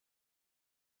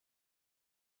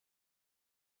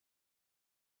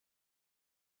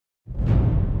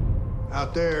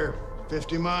Out there,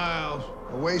 50 miles,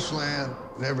 a wasteland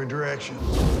in every direction.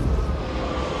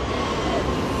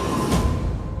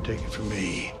 Take it from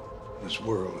me, this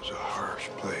world is a harsh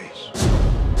place.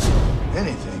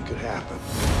 Anything could happen.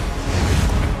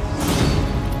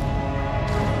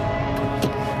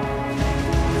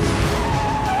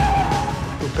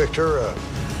 Who picked her up?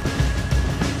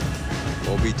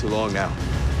 Won't be too long now.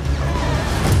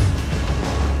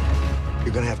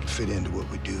 You're gonna have to fit into what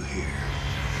we do here.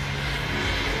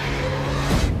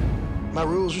 My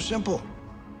rules are simple.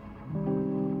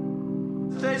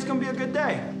 Today's gonna be a good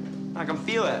day. I can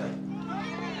feel it.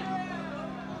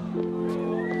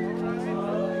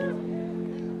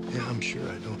 Yeah, I'm sure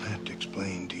I don't have to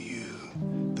explain to you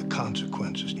the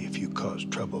consequences if you cause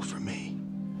trouble for me.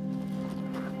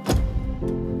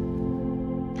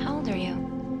 How old are you?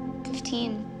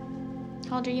 15.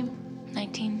 How old are you?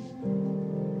 19.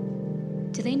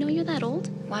 Do they know you're that old?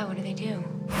 Why? What do they do?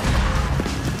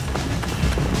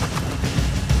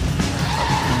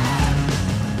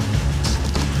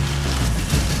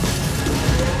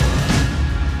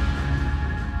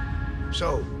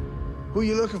 So, who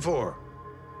you looking for?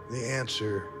 The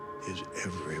answer is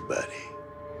everybody.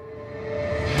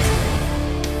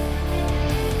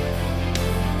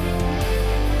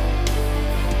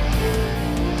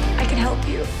 I can help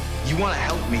you. You want to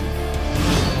help me?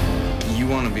 You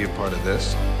want to be a part of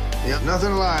this? Yeah,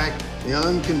 nothing like the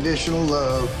unconditional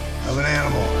love of an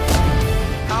animal.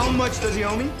 How much does he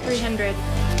owe me? 300.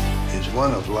 Is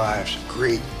one of life's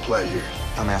great pleasures.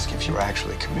 I'm asking if you're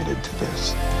actually committed to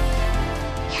this.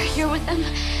 You're here with them?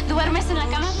 ¿Duermes en la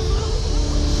cama?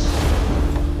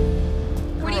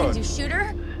 What are you gonna do, shoot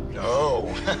her?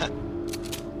 No.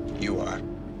 You are.